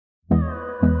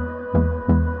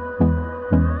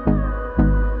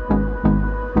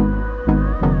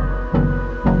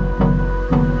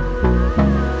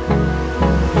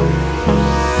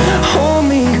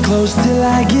close till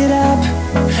I get up.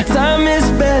 Time is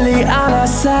barely on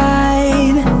our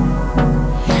side.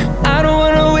 I don't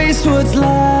wanna waste what's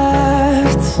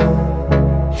left.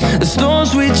 The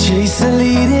storms we chase are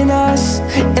leading us,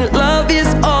 and love is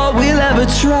all we'll ever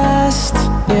trust.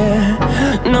 Yeah,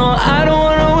 no, I don't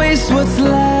wanna waste what's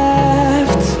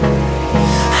left.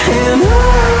 And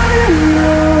on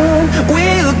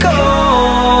we'll go,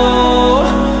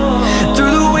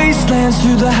 through the wastelands,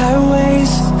 through the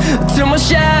highways, till my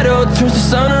shadow turns to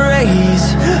sun rays.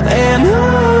 And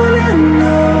on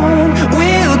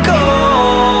we'll go,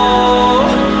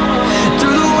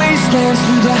 through the wastelands,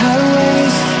 through the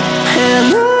highways, and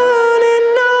on we'll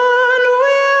go.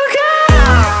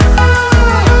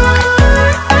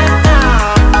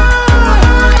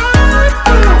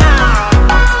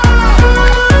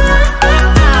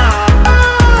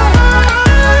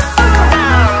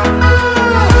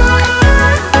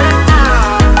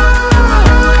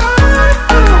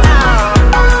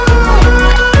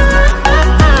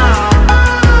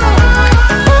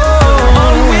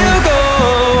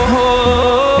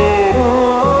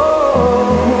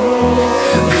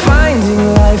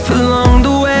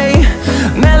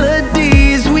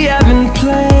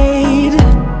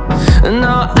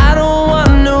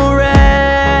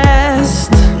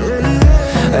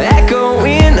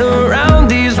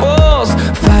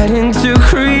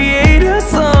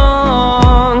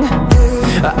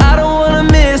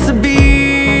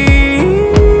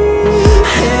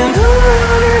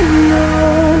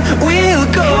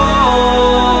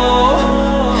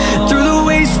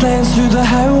 Through the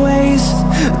highways,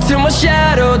 till my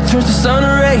shadow turns to sun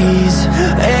rays.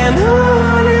 And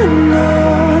on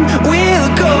we'll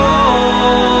go,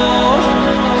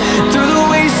 through the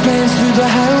wastelands, through the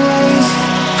highways,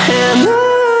 and on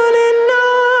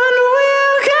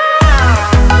we'll go.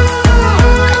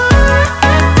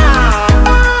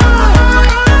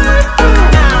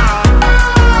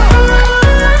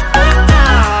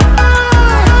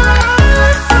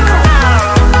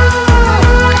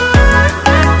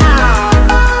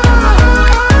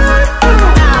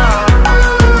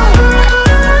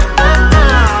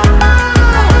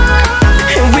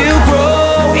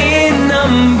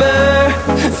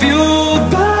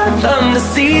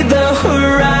 See the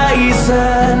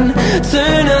horizon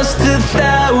turn us to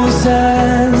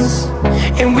thousands,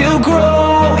 and we'll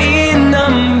grow in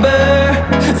number,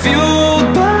 fueled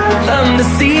by them. To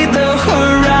see the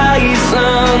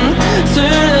horizon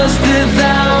turn us to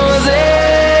thousands,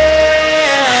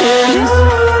 and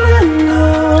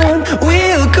on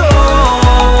we'll go,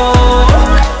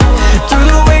 through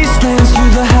the wastelands,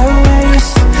 through the highways,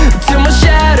 till my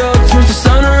shadow turns to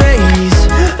sun rays.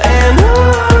 And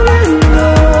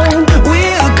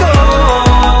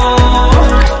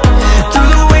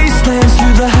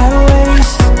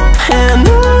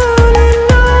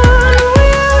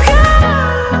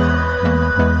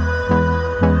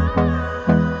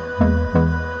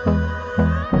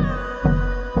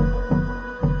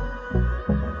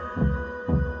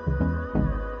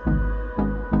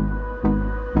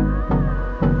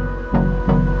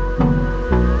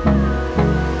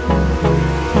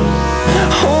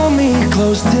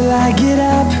close till I get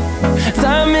up.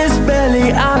 Time is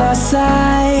barely on our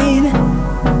side.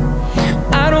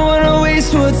 I don't wanna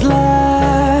waste what's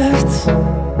left.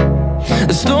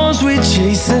 The storms we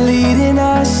chase are leading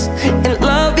us, and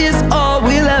love is all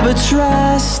we'll ever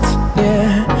trust.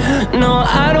 Yeah, no,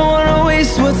 I don't wanna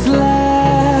waste what's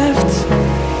left.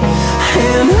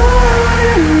 And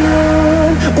on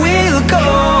we'll go,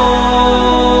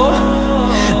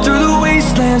 through the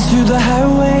wastelands, through the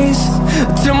highways,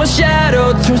 till my shadow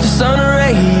turns to sun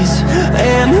rays.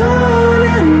 And on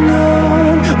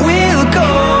we'll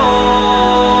go,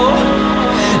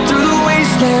 through the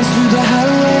wastelands, through the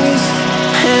highways,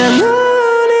 and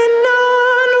on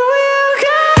we'll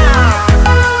go.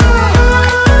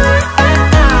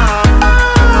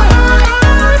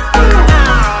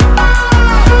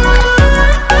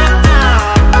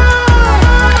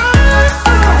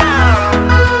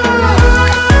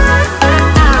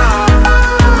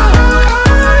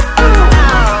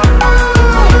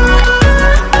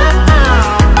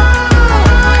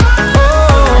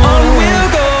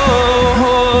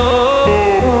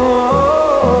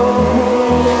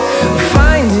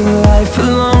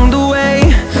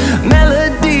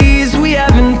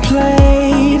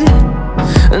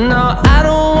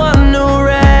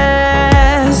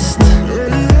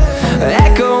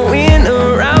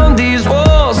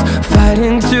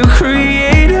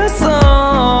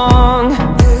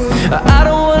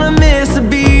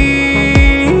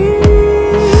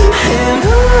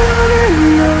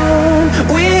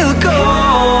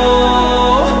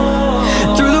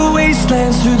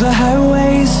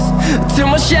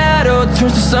 shadow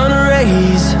turns to sun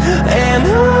rays. And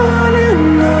on